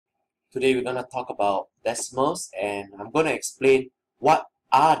Today we're going to talk about decimals and I'm going to explain what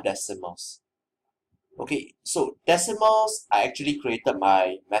are decimals. Okay, so decimals are actually created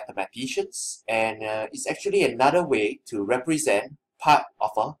by mathematicians and it's actually another way to represent part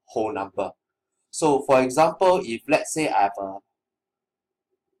of a whole number. So for example, if let's say I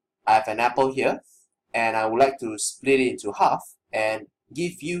have an apple here and I would like to split it into half and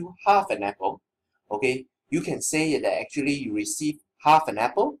give you half an apple, okay, you can say that actually you receive half an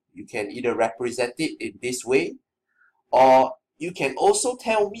apple. You can either represent it in this way, or you can also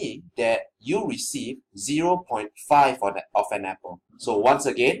tell me that you receive 0.5 of an apple. So once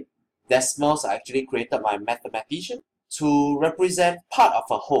again, decimals are actually created by mathematicians to represent part of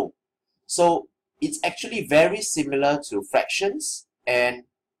a whole. So it's actually very similar to fractions, and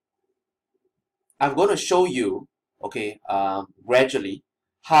I'm going to show you, okay, gradually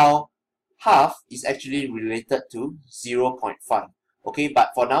how half is actually related to 0.5. Okay, but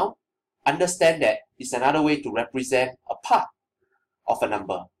for now, understand that it's another way to represent a part of a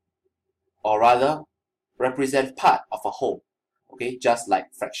number, or rather, represent part of a whole. Okay, just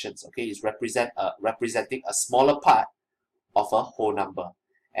like fractions. Okay, it's representing a smaller part of a whole number.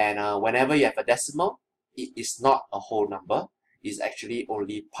 And whenever you have a decimal, it is not a whole number. It's actually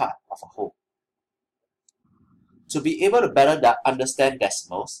only part of a whole. To be able to better understand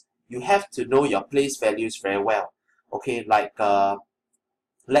decimals, you have to know your place values very well. Okay, like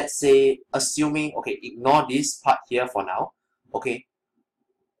let's say assuming, okay, ignore this part here for now. Okay,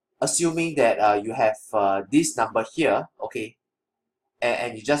 assuming that you have this number here, okay,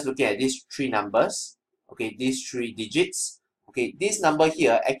 and you're just looking at these three numbers, okay, these three digits, okay, this number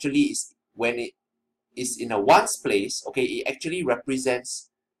here actually is, when it is in a ones place, okay, it actually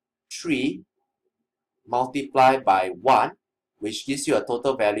represents 3 multiplied by 1, which gives you a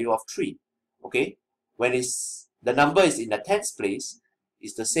total value of 3. Okay, when the number is in the tens place,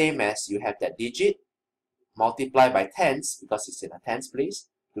 it's the same as you have that digit multiplied by tens, because it's in a tens place,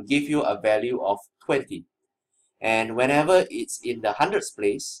 to give you a value of 20. And whenever it's in the hundreds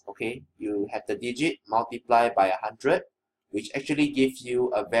place, okay, you have the digit multiplied by 100, which actually gives you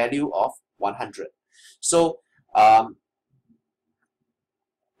a value of 100. So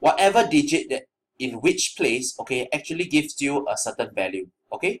whatever digit that in which place, okay, actually gives you a certain value,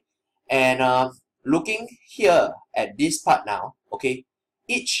 okay. And looking here at this part now, okay,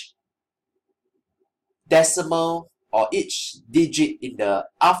 each decimal or each digit in the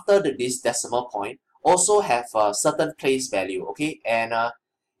after this decimal point also have a certain place value, okay, and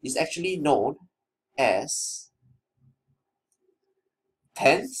is actually known as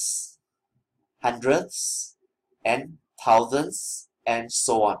tens, hundreds, and thousands, and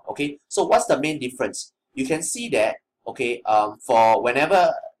so on. Okay, so what's the main difference? You can see that, okay, for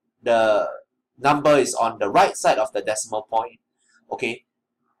whenever the number is on the right side of the decimal point, okay,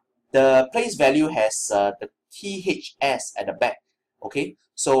 the place value has the THS at the back. Okay,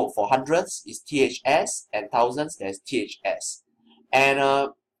 so for hundreds is THS, and thousands there's THS.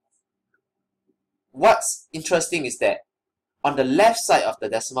 And what's interesting is that on the left side of the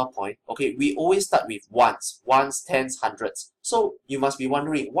decimal point, okay, we always start with ones, tens, hundreds. So you must be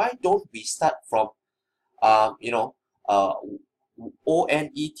wondering, why don't we start from,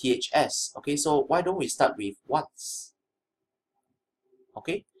 ONETHS? Okay, so why don't we start with ones?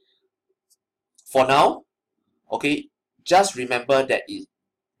 Okay, for now, okay, just remember that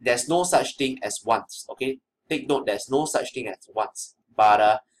there's no such thing as ones. Okay, take note, there's no such thing as ones.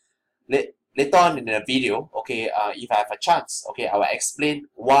 But later on in the video, okay, if I have a chance, okay, I will explain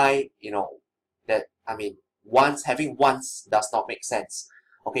why, having ones does not make sense.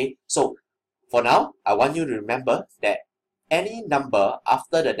 Okay, so for now, I want you to remember that any number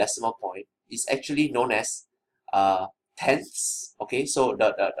after the decimal point is actually known as tens. Okay, so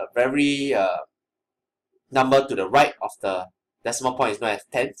the very number to the right of the decimal point is known as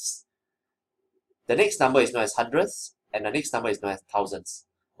tens. The next number is known as hundreds, and the next number is known as thousands.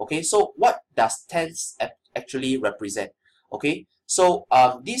 Okay, so what does tens actually represent? Okay, so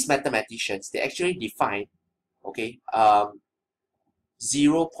these mathematicians, they actually define, okay,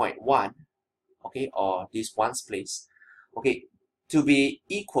 0.1, okay, or this ones place, okay, to be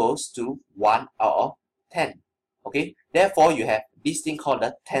equals to 1 out of 10. Okay, therefore you have this thing called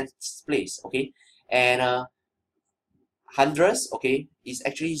the tens place. Okay, and hundreds, okay, is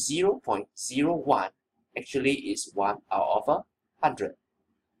actually 0.01, actually is 1 out of 100.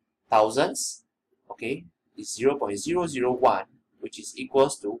 Thousands, okay, is 0.001, which is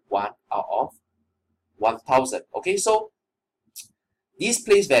equals to 1 out of 1000. Okay, so this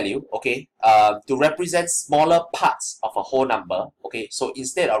place value, okay, to represent smaller parts of a whole number, okay, so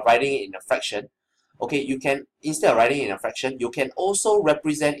instead of writing it in a fraction, okay, you can, instead of writing in a fraction, you can also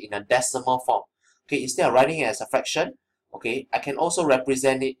represent in a decimal form. Okay, instead of writing it as a fraction, okay, I can also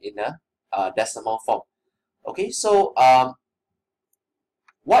represent it in a decimal form. Okay, so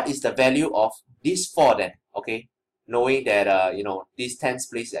what is the value of this 4 then? Okay, knowing that you know, this tens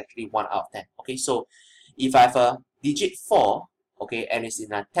place is actually 1 out of 10. Okay, so if I have a digit 4, okay, and it's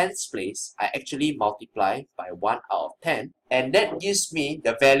in a tens place, I actually multiply by 1 out of 10, and that gives me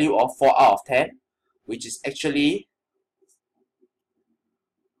the value of 4 out of 10, which is actually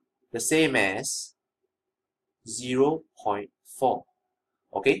the same as 0.4.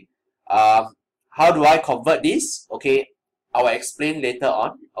 Okay, how do I convert this? Okay, I will explain later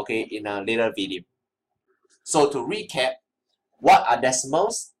on, okay, in a later video. So to recap, what are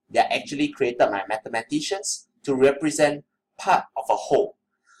decimals? They are actually created by mathematicians to represent part of a whole.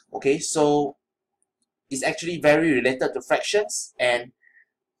 Okay, so it's actually very related to fractions, and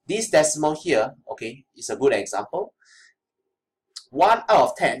this decimal here, okay, is a good example. 1 out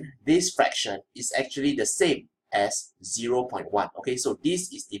of 10, this fraction is actually the same as 0.1. Okay, so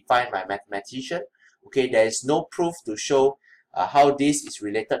this is defined by mathematician. Okay, there is no proof to show how this is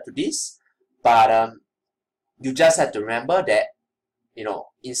related to this, but you just have to remember that, you know,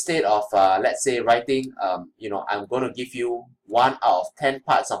 instead of let's say writing you know, I'm going to give you 1 out of 10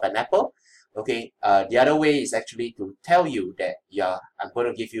 parts of an apple. Okay, the other way is actually to tell you that I'm going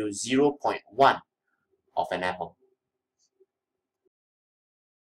to give you 0.1 of an apple.